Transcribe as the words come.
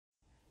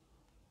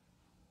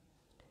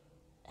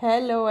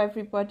Hello,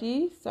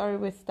 everybody. Sorry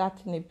we're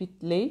starting a bit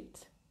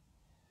late.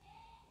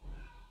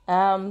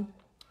 Um,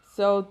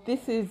 so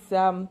this is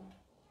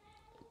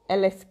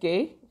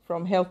LSK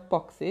from Health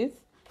Boxes,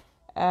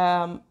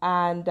 and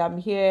I'm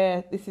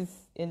here. This is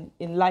in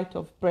light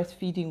of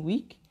Breastfeeding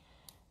Week,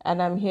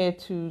 and I'm here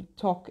to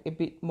talk a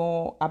bit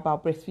more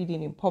about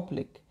breastfeeding in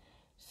public.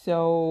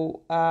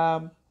 So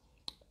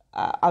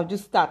I'll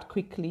just start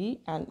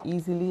quickly and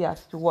easily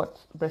as to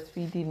what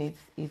breastfeeding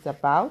is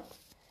about.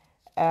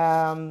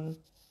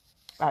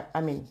 I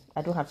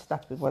don't have to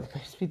start with what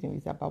breastfeeding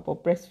is about,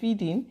 but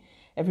breastfeeding,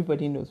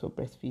 everybody knows what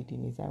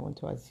breastfeeding is, I want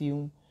to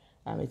assume.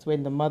 It's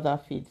when the mother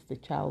feeds the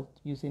child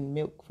using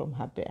milk from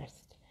her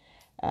breast.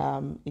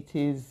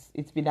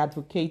 It's been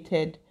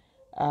advocated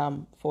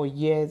for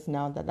years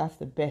now that that's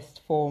the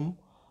best form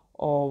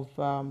of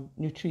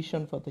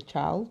nutrition for the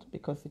child,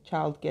 because the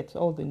child gets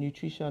all the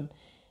nutrition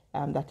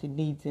that it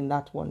needs in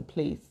that one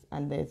place.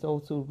 And there's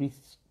also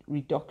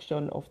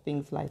reduction of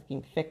things like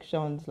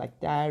infections,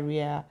 like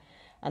diarrhea,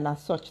 and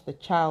as such, the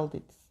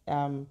child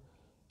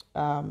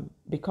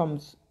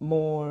becomes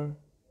more.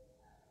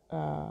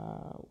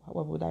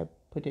 What would I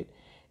put it?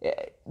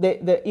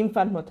 The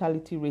infant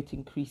mortality rate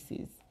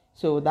increases,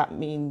 so that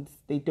means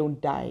they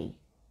don't die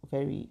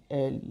very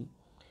early.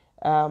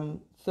 As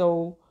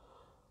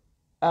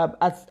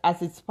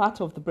it's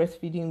part of the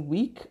breastfeeding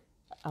week,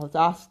 I was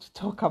asked to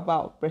talk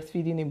about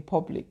breastfeeding in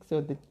public. So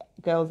the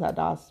team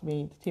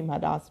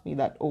had asked me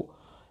that,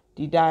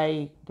 did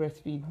I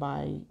breastfeed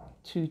my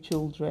two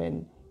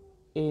children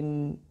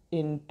in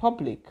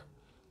public?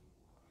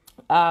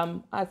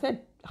 I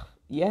said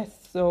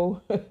yes.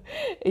 So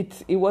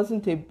it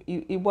wasn't a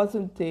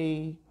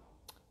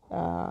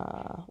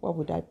what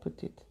would I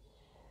put it?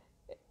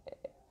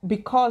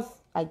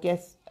 Because I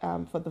guess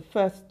for the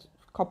first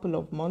couple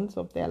of months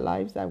of their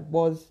lives, I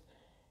was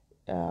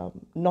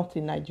not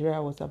in Nigeria, I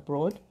was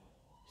abroad.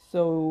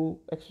 So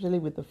especially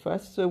with the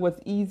first, so it was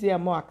easier,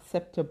 more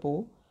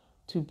acceptable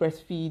to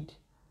breastfeed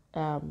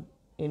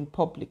in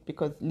public,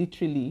 because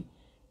literally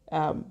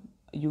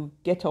you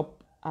get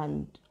up,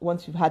 and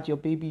once you've had your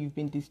baby, you've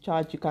been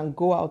discharged, you can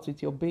go out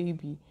with your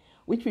baby,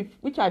 which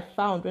I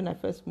found when I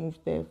first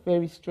moved there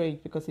very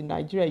strange, because in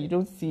Nigeria you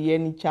don't see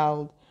any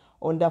child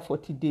under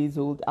 40 days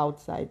old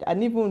outside,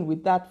 and even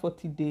with that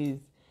 40 days,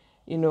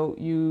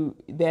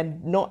 they're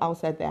not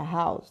outside their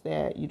house.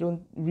 You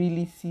don't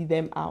really see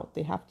them out.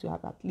 They have to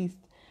have at least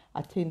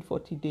attained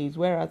 40 days,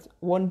 whereas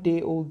 1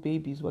 day old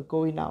babies were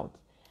going out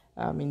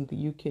in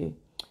the UK.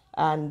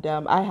 And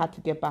I had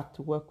to get back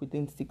to work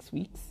within 6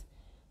 weeks.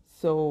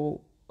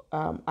 So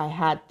I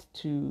had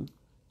to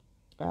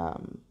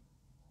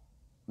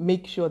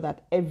make sure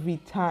that every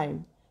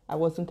time I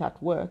wasn't at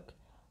work,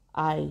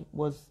 I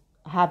was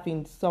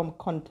having some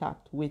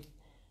contact with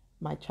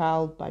my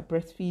child by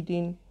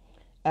breastfeeding.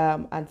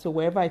 And so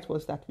wherever it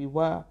was that we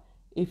were,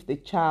 if the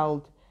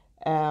child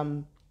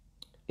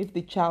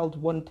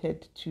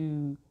wanted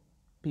to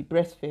be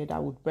breastfed, I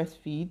would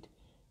breastfeed.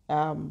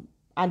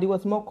 And it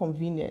was more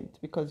convenient,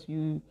 because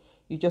you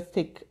just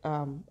take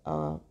a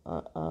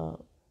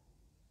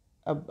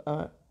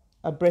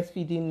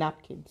breastfeeding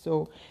napkin.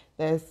 So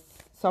there's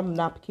some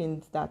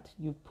napkins that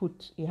you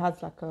put. It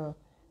has like the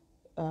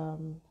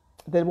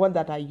one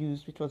that I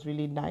used, which was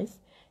really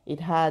nice. It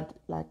had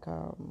like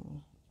a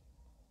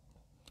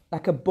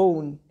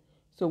bone.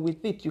 So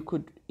with it,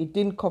 it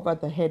didn't cover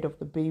the head of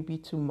the baby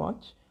too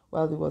much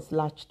while it was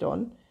latched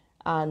on,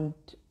 and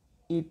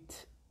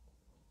it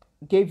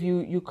gave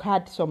you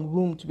had some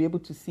room to be able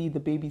to see the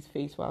baby's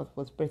face while it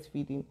was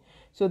breastfeeding.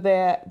 So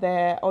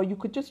or you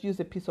could just use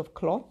a piece of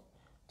cloth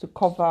to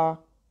cover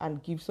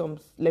and give some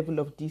level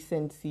of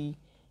decency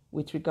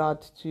with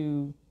regard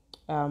to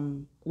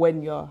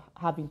when you're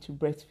having to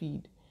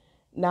breastfeed.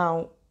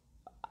 Now,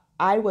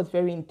 I was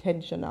very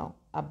intentional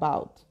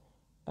about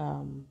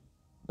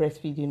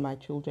breastfeeding my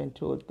children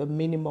to the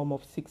minimum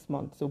of 6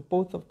 months. So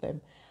both of them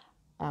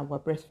were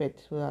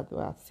breastfed till they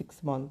were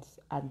 6 months.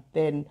 And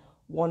then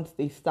once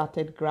they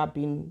started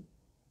grabbing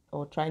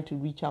or trying to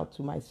reach out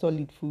to my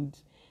solid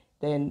foods,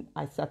 then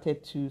I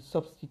started to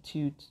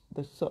substitute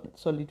the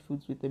solid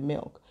foods with the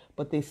milk.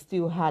 But they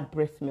still had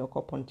breast milk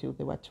up until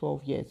they were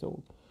 12 years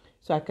old.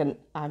 So I can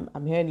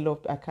hear a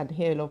lot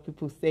of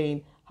people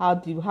saying,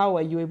 how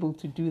are you able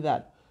to do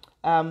that?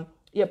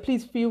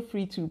 Please feel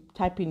free to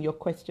type in your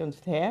questions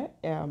here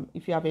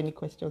if you have any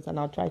questions, and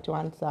I'll try to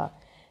answer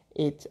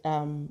it.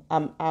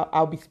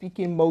 I'll be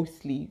speaking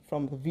mostly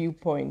from the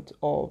viewpoint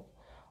of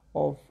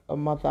a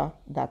mother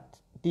that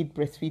did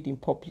breastfeed in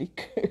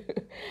public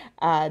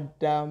and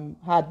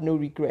had no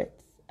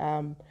regrets.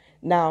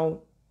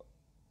 Now,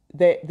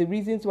 the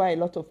reasons why a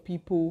lot of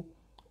people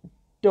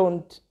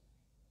don't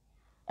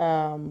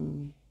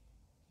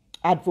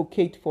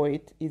advocate for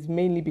it is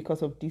mainly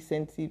because of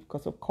decency,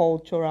 because of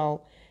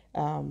cultural,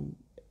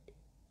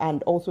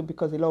 and also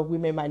because a lot of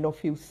women might not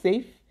feel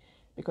safe,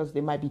 because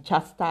they might be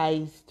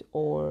chastised,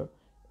 or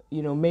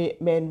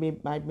men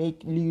might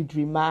make lewd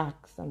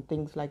remarks and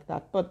things like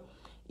that. But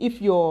if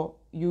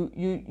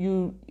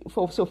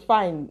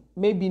fine,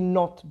 maybe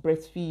not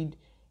breastfeed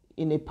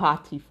in a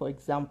party, for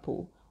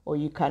example, or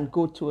you can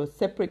go to a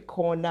separate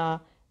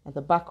corner at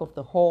the back of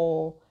the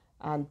hall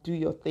and do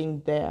your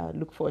thing there.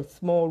 Look for a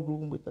small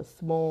room with a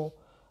small,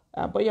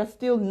 but you're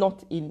still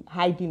not in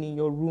hiding in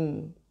your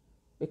room,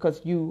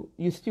 because you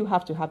still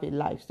have to have a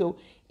life. So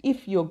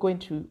if you're going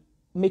to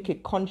make a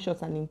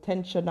conscious and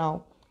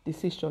intentional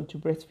decision to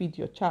breastfeed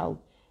your child,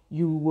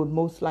 you will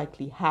most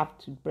likely have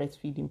to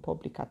breastfeed in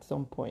public at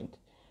some point.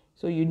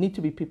 So you need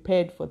to be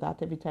prepared for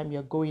that every time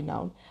you're going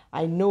out.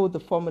 I know the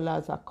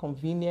formulas are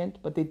convenient,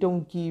 but they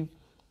don't give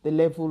the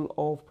level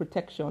of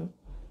protection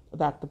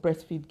that the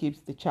breastfeed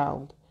gives the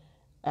child.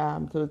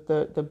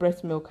 The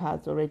breast milk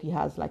already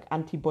has like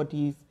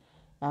antibodies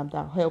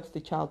that helps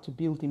the child to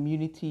build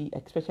immunity,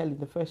 especially in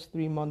the first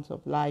 3 months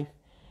of life.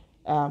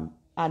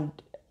 And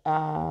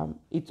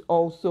it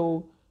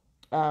also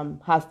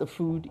has the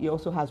food. It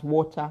also has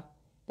water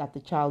that the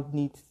child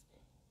needs.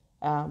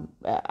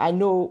 I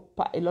know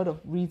a lot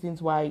of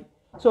reasons why.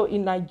 So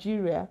in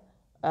Nigeria,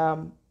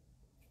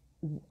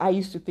 I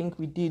used to think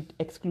we did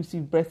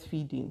exclusive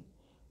breastfeeding,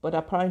 but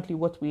apparently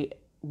what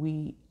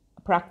we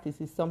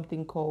practice is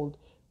something called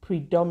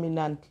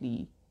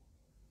predominantly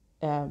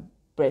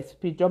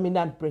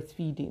predominant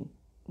breastfeeding,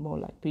 more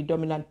like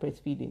predominant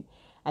breastfeeding.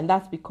 And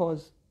that's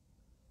because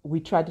we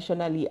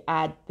traditionally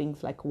add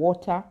things like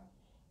water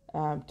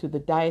to the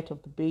diet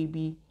of the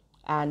baby,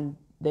 and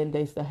then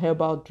there's the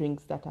herbal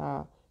drinks that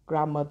our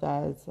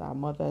grandmothers, our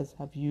mothers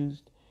have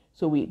used.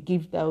 So we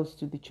give those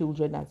to the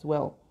children as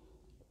well.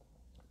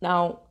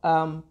 Now,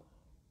 I've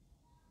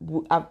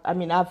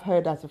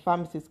heard as a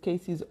pharmacist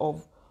cases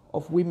of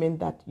women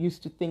that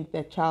used to think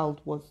their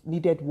child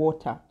needed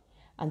water,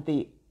 and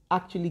they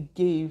actually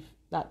gave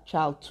that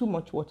child too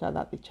much water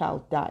that the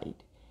child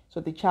died. So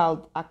the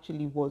child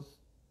actually was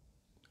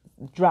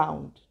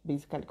drowned,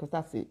 basically, because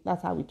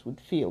that's how it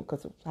would feel,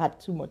 because it had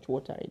too much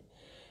water in.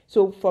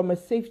 So from a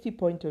safety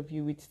point of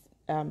view, it's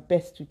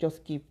best to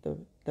just give the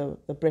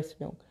breast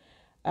milk.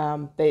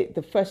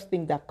 The first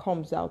thing that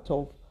comes out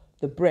of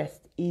the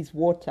breast is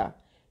water.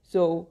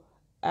 So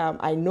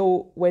I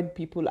know when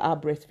people are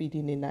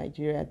breastfeeding in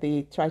Nigeria,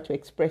 they try to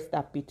express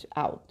that bit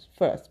out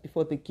first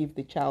before they give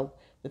the child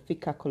the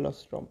thicker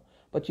colostrum.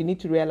 But you need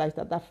to realize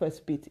that that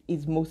first bit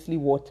is mostly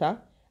water,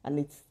 and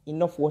it's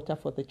enough water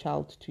for the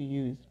child to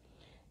use.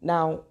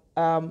 Now,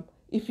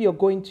 if you're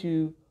going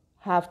to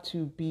have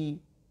to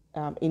be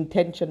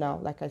intentional,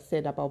 like I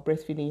said, about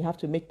breastfeeding, you have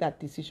to make that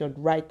decision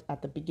right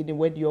at the beginning.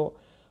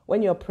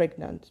 When you're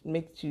pregnant,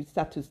 make you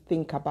start to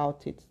think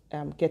about it,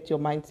 get your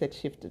mindset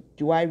shifted.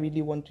 Do I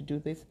really want to do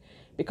this?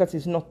 Because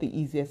it's not the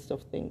easiest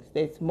of things.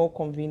 There's more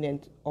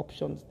convenient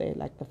options there,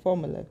 like the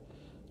formula.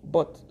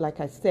 But like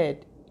I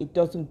said, it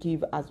doesn't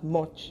give as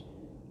much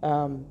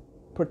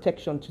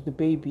protection to the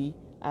baby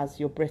as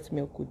your breast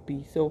milk would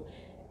be. So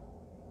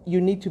you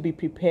need to be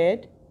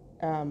prepared.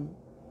 And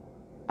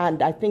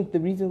I think the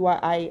reason why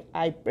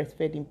I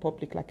breastfed in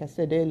public, like I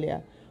said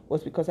earlier,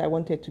 was because I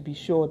wanted to be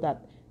sure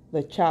that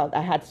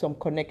I had some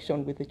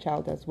connection with the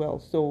child as well.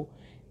 So,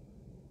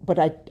 but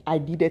I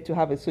needed to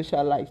have a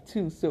social life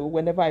too. So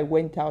whenever I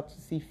went out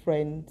to see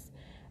friends,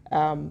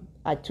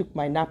 I took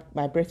my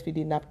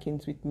breastfeeding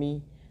napkins with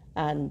me,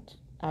 and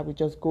I would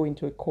just go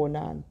into a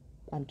corner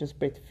and just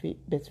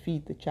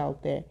breastfeed the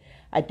child there.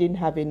 I didn't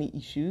have any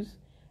issues.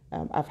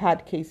 I've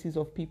had cases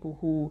of people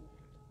who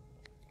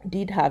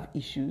did have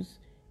issues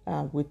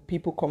with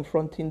people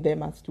confronting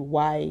them as to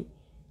why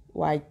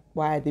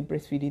are they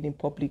breastfeeding in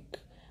public?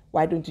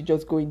 Why don't you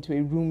just go into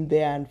a room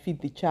there and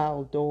feed the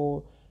child?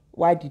 Or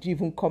why did you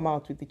even come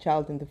out with the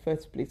child in the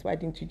first place? Why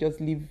didn't you just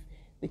leave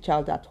the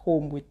child at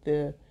home with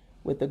the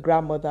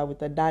grandmother, with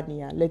the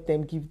nanny, and let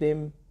them give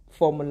them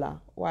formula?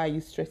 Why are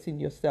you stressing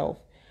yourself?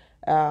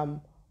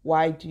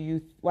 Why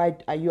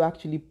are you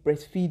actually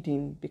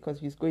breastfeeding?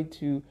 Because it's going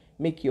to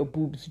make your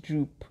boobs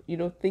droop.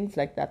 Things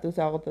like that. Those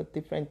are all the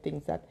different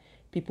things that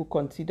people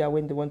consider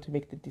when they want to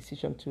make the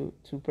decision to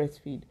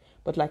breastfeed.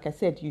 But like I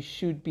said, you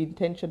should be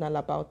intentional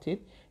about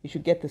it. You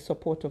should get the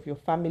support of your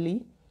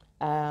family,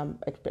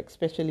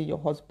 especially your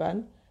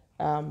husband.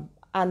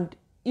 And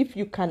if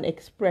you can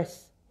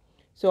express.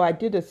 So I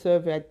did a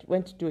survey. I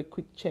went to do a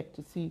quick check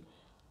to see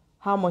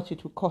how much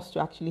it would cost to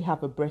actually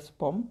have a breast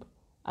pump.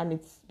 And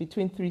it's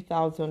between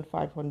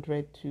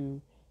 3,500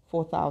 to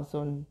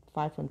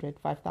 4,500,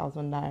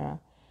 5,000 naira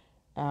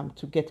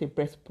to get a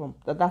breast pump.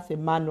 That's a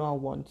manual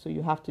one, so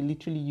you have to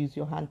literally use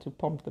your hand to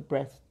pump the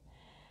breast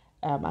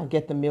and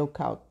get the milk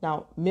out.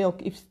 Now,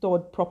 milk, if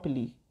stored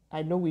properly,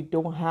 I know we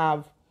don't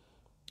have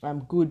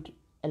good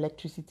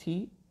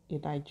electricity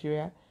in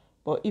Nigeria,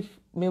 but if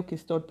milk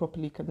is stored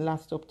properly, it can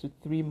last up to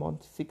 3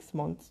 months, 6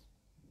 months,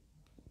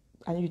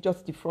 and you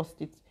just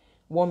defrost it,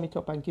 warm it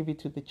up, and give it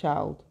to the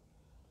child.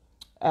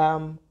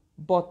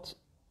 But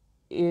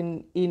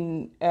in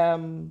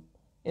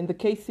the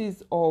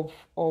cases of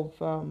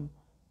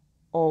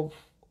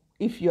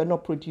if you're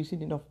not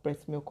producing enough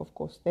breast milk, of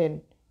course,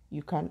 then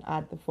you can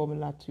add the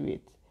formula to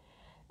it.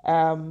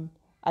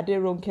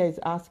 Aderonke is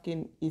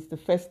asking, is the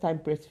first time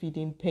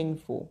breastfeeding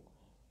painful?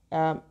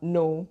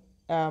 No.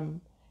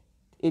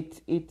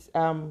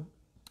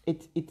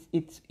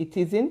 it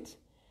isn't,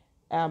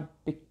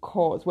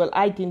 because, well,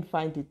 I didn't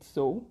find it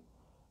so.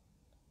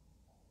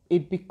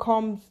 It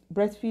becomes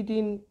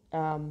breastfeeding,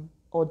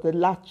 or the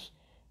latch,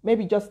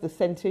 maybe just the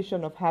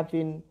sensation of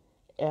having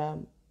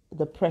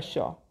the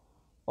pressure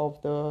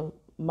of the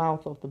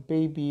mouth of the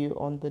baby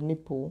on the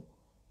nipple,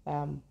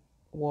 um,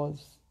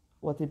 was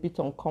a bit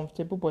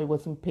uncomfortable, but it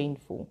wasn't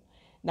painful.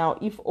 Now,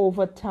 if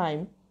over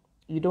time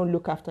you don't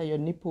look after your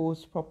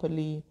nipples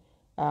properly,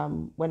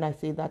 when I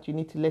say that, you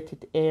need to let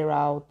it air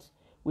out.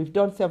 We've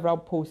done several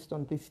posts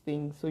on this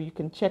thing, so you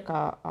can check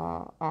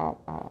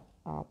our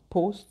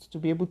posts to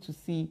be able to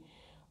see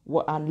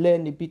what and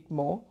learn a bit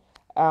more.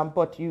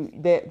 But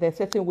there are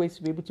certain ways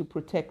to be able to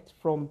protect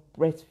from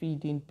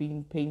breastfeeding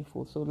being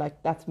painful. So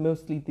like that's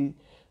mostly the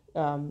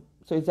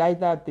so it's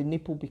either the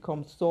nipple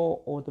becomes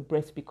sore or the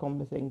breast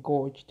becomes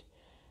engorged,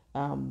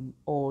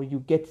 or you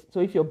get, so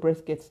if your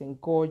breast gets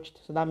engorged,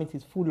 so that means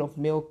it's full of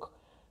milk,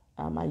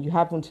 and you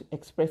haven't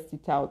expressed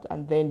it out,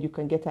 and then you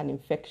can get an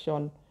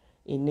infection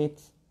in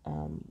it,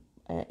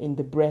 in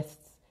the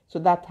breasts. So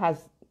that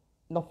has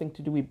nothing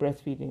to do with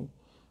breastfeeding,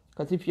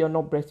 because if you're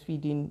not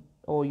breastfeeding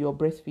or you're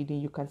breastfeeding,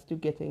 you can still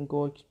get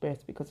engorged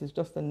breast, because it's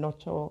just a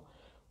natural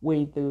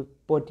way the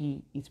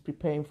body is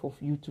preparing for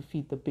you to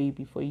feed the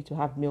baby, for you to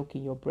have milk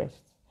in your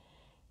breasts.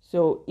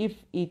 So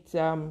if it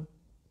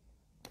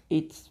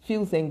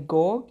feels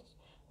engorged,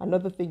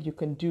 another thing you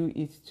can do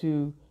is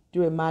to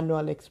do a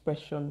manual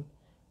expression.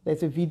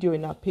 There's a video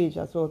in our page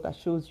as well that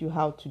shows you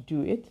how to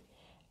do it,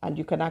 and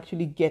you can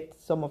actually get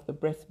some of the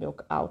breast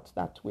milk out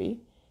that way,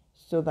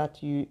 so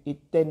that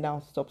it then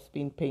now stops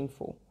being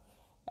painful.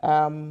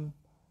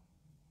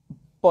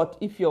 But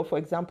if for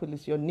example,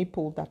 it's your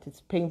nipple that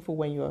is painful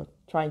when you're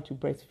trying to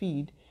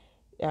breastfeed,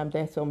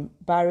 there's some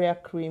barrier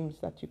creams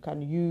that you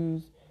can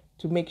use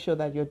to make sure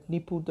that your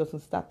nipple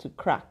doesn't start to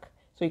crack.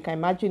 So you can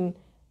imagine,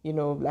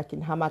 like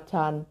in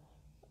Hamatan,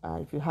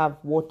 if you have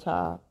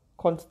water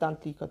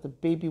constantly, because the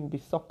baby will be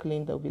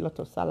suckling, there will be a lot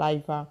of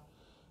saliva.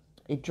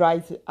 It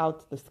dries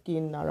out the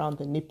skin around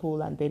the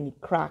nipple, and then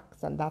it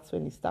cracks, and that's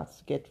when it starts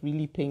to get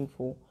really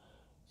painful.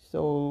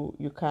 So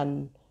you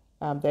can,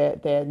 there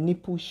are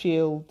nipple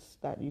shields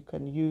that you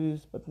can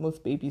use, but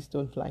most babies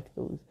don't like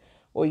those.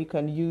 Or you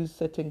can use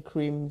certain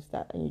creams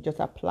and you just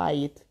apply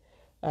it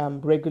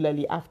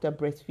regularly after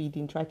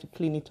breastfeeding. Try to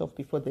clean it off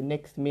before the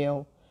next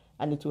meal,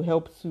 and it will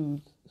help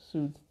soothe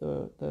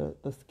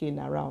the skin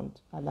around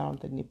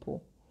the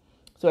nipple.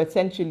 So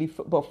essentially,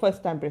 but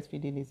first time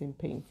breastfeeding isn't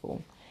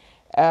painful.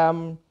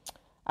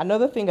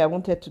 Another thing I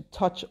wanted to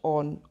touch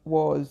on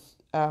was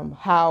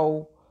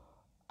how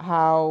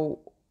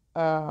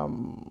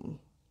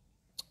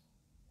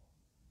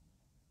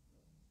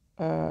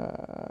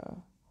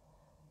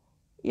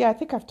yeah, I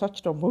think I've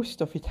touched on most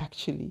of it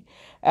actually.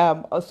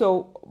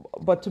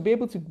 But to be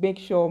able to make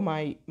sure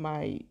my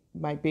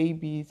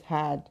babies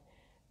had,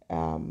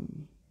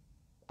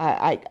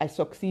 I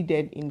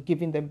succeeded in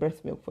giving them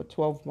breast milk for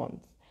 12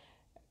 months.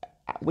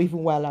 Even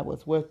while I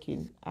was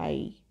working,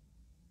 I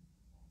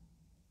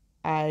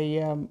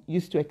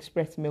used to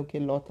express milk a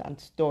lot and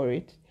store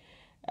it.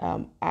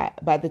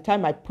 By the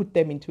time I put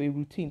them into a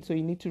routine, so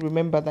you need to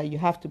remember that you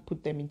have to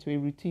put them into a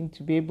routine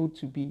to be able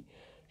to be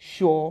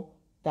sure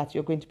that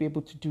you're going to be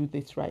able to do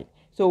this right.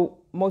 So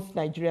most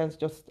Nigerians,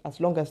 just as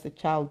long as the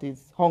child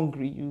is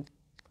hungry, you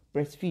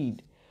breastfeed.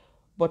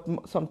 But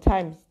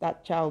sometimes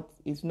that child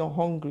is not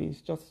hungry,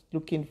 it's just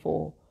looking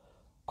for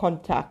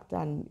contact,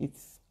 and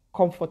it's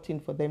comforting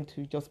for them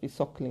to just be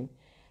suckling.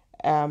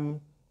 But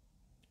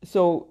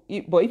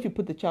if you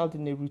put the child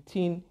in a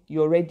routine,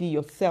 you already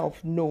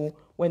yourself know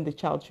when the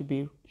child should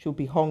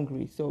be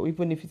hungry. So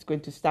even if it's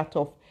going to start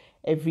off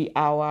every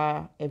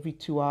hour, every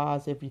 2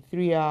 hours, every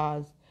 3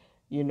 hours,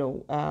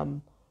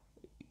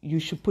 you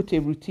should put a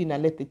routine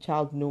and let the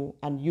child know,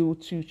 and you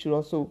too should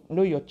also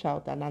know your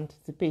child and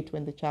anticipate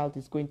when the child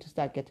is going to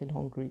start getting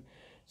hungry,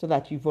 so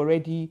that you've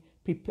already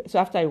prepared. So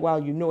after a while,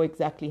 you know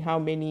exactly how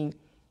many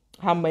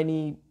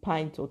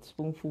pints or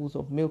spoonfuls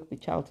of milk the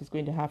child is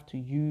going to have to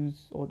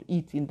use or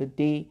eat in the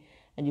day,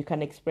 and you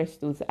can express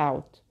those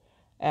out.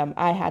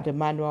 I had a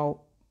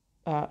manual,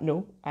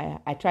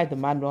 I tried the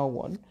manual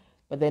one,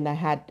 but then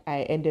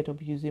I ended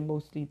up using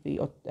mostly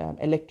the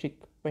electric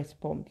breast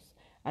pumps,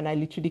 and I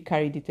literally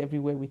carried it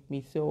everywhere with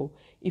me. So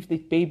if the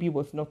baby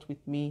was not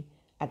with me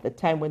at the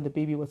time when the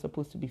baby was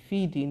supposed to be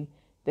feeding,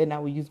 then I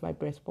will use my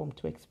breast pump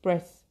to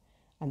express,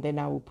 and then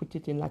I will put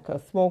it in like a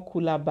small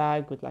cooler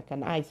bag with like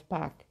an ice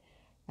pack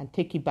and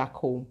take it back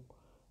home.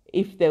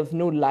 If there was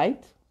no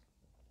light,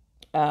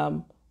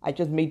 I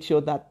just made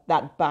sure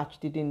that batch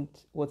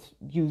was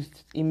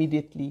used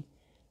immediately,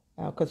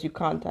 because you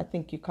can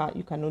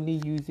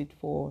only use it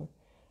for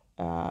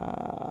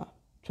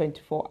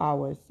 24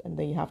 hours, and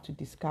then you have to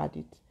discard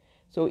it.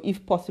 So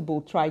if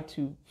possible, try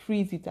to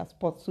freeze it as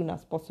soon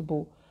as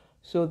possible,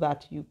 so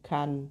that you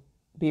can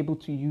be able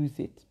to use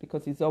it,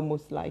 because it's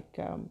almost like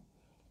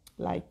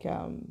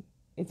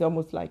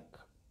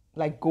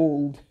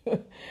gold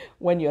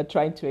when you're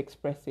trying to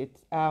express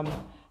it.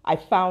 I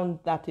found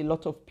that a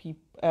lot of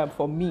people,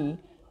 for me,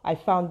 I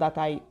found that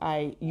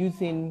I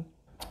using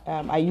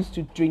I used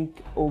to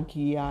drink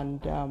ogi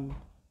and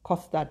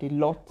custard a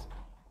lot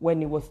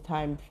when it was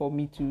time for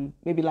me to,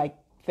 maybe like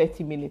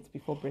 30 minutes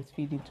before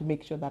breastfeeding, to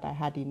make sure that I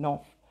had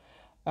enough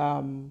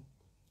um,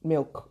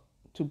 milk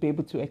to be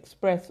able to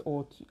express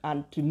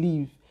and to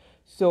leave.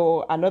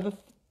 So another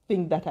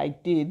thing that I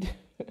did,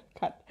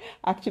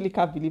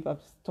 can't believe I'm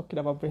talking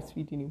about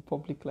breastfeeding in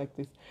public like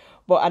this.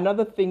 But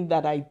another thing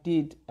that I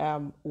did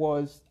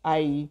was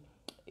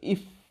if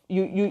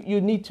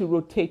you need to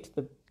rotate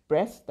the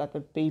breast that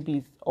the baby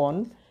is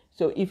on.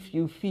 So if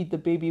you feed the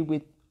baby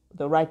with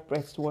the right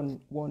breast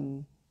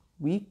one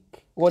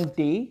week, one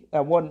day,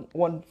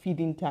 one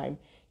feeding time,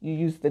 you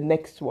use the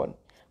next one,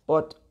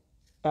 but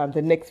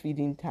the next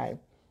feeding time.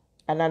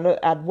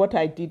 And what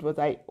I did was,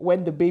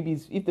 if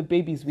the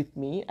baby is with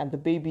me and the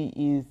baby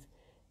is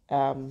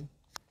um,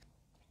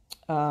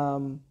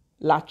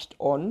 latched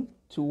on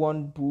to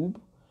one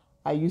boob,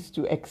 I used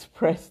to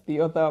express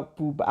the other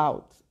boob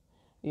out,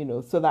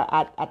 so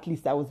that at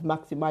least I was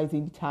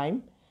maximizing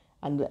time.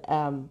 And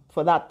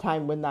for that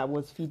time when I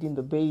was feeding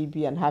the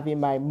baby and having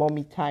my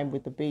mommy time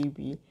with the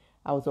baby,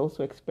 I was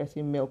also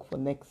expressing milk for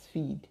next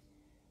feed.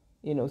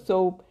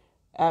 So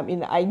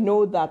I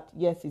know that,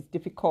 yes, it's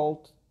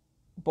difficult,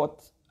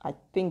 but I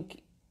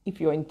think if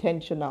you're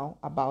intentional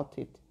about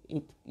it,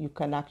 you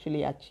can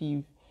actually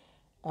achieve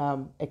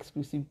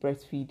exclusive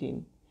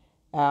breastfeeding.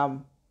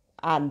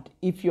 And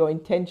if your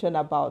intention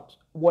about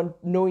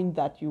knowing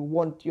that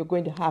you're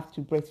going to have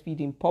to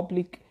breastfeed in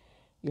public,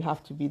 you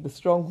have to be the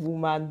strong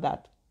woman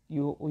that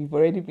we've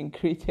already been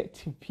created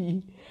to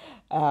be.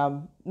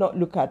 Not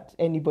look at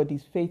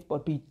anybody's face,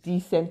 but be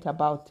decent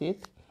about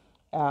it.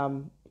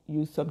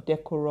 Use some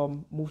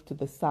decorum, move to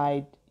the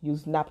side,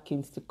 use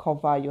napkins to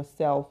cover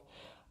yourself,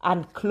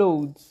 and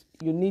clothes.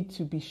 You need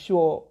to be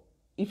sure,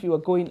 if you are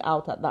going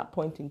out at that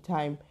point in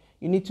time,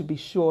 you need to be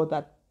sure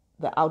that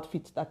the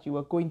outfit that you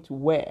are going to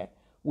wear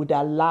would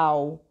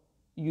allow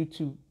you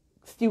to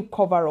still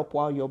cover up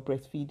while you're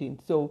breastfeeding.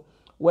 So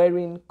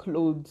wearing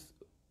clothes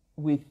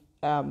with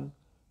buttons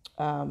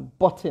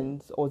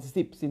or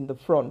zips in the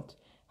front,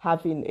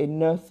 having a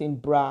nursing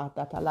bra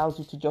that allows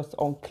you to just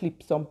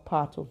unclip some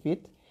part of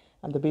it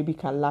and the baby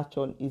can latch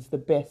on is the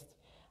best,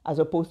 as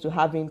opposed to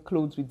having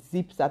clothes with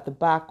zips at the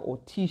back or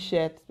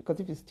t-shirts, because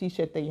if it's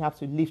t-shirt, then you have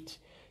to lift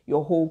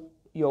your whole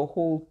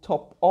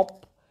top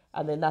up,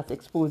 and then that's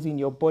exposing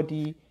your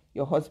body.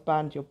 Your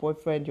husband, your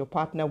boyfriend, your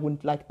partner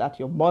wouldn't like that.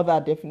 Your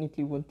mother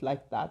definitely wouldn't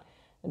like that,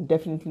 and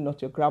definitely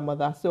not your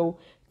grandmother. So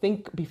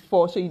think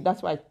before.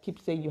 That's why I keep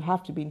saying you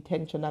have to be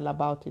intentional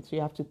about it. So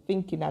you have to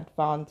think in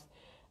advance.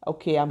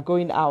 Okay, I'm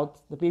going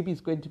out. The baby is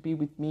going to be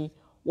with me.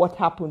 What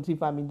happens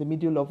if I'm in the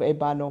middle of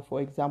Ebano,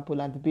 for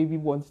example, and the baby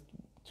wants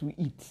to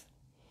eat,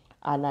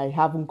 and I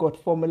haven't got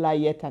formula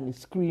yet and is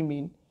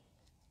screaming?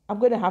 I'm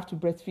going to have to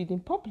breastfeed in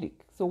public.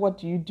 So what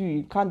do?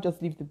 You can't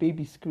just leave the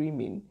baby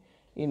screaming,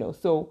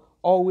 So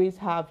always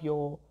have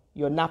your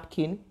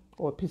napkin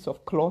or a piece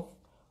of cloth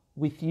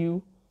with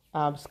you.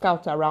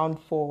 Scout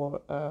around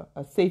for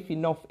a safe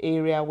enough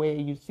area where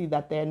you see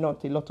that there are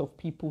not a lot of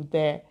people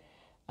there.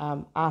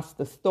 Ask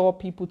the store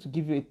people to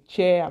give you a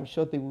chair. I'm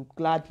sure they will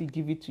gladly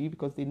give it to you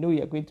because they know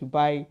you're going to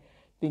buy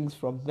things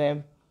from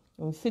them.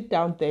 And sit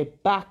down there,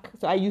 back.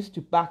 So I used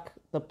to back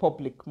the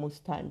public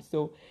most times.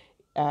 So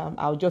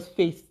I'll just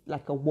face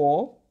like a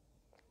wall,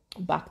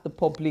 back the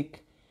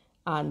public,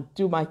 and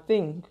do my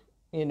thing,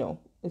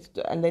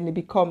 and then it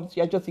becomes,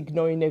 you're just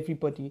ignoring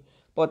everybody.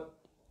 But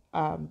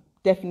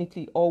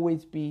definitely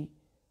always be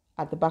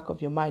at the back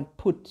of your mind,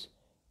 put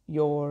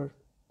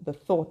the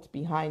thought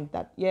behind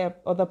that, yeah,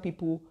 other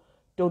people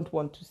don't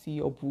want to see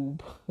your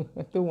boob,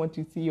 don't want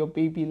to see your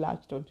baby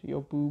latched onto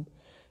your boob.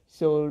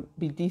 So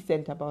be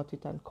decent about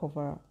it and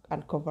cover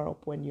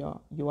up when you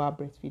are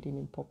breastfeeding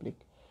in public.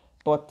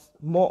 But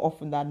more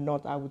often than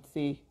not, I would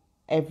say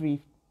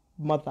every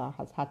mother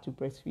has had to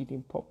breastfeed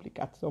in public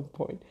at some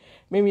point.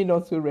 Maybe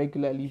not so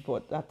regularly,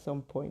 but at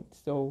some point.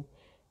 So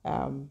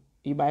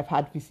you might have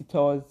had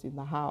visitors in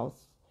the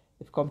house.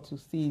 They've come to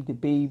see the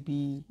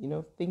baby,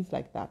 things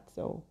like that.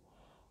 So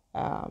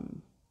if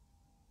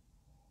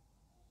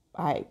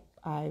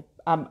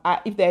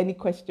there are any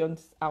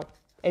questions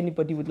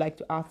anybody would like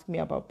to ask me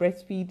about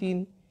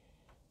breastfeeding,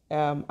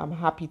 I'm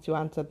happy to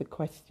answer the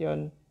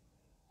question.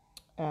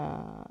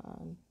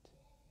 And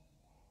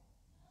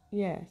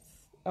yes.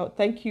 Oh,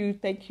 thank you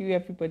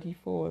everybody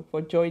for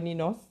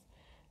joining us.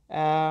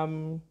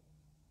 And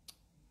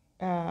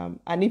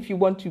if you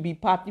want to be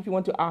part, if you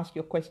want to ask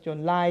your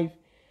question live,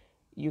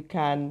 I've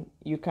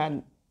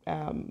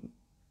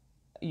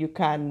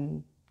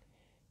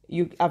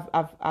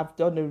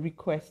done a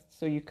request,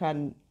 so you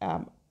can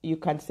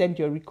send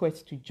your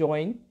request to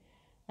join,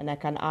 and I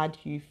can add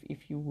you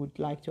if you would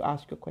like to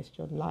ask your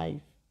question live,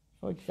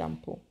 for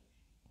example.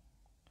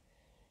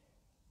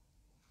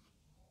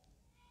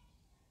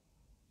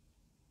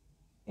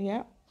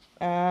 Yeah.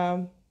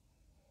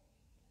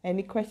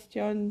 Any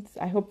questions?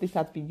 I hope this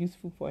has been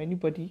useful for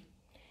anybody.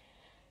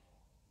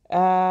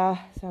 So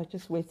I'll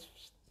just wait in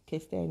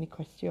case there are any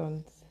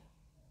questions.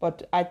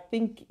 But I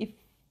think if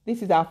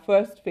this is our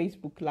first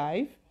Facebook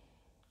Live,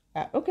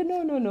 Okay,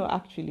 no,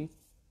 actually,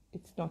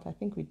 it's not. I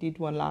think we did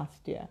one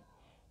last year.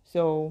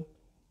 So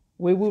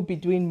we will be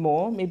doing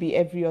more. Maybe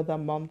every other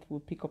month we'll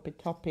pick up a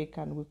topic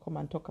and we'll come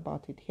and talk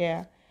about it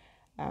here.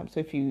 So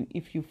if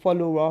you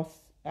follow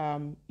us,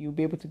 you'll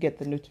be able to get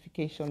the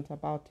notifications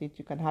about it.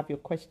 You can have your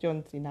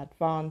questions in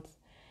advance.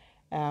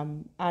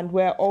 And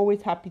we're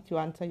always happy to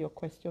answer your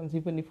questions.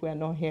 Even if we're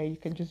not here, you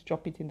can just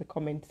drop it in the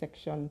comment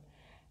section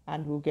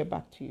and we'll get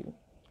back to you.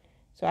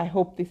 So I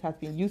hope this has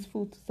been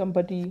useful to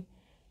somebody.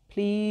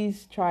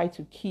 Please try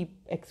to keep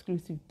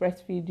exclusive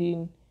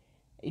breastfeeding.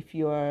 If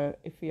you're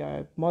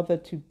a mother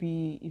to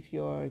be, if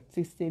you're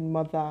existing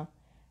mother,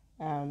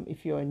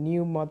 if you're a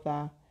new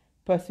mother,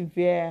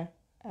 persevere,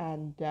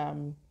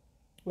 and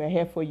we're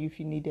here for you if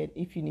you need it.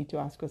 If you need to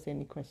ask us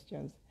any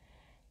questions.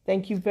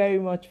 Thank you very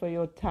much for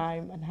your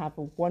time and have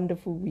a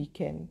wonderful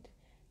weekend.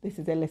 This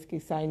is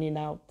LSK signing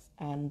out,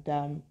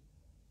 and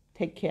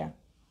take care.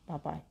 Bye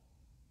bye.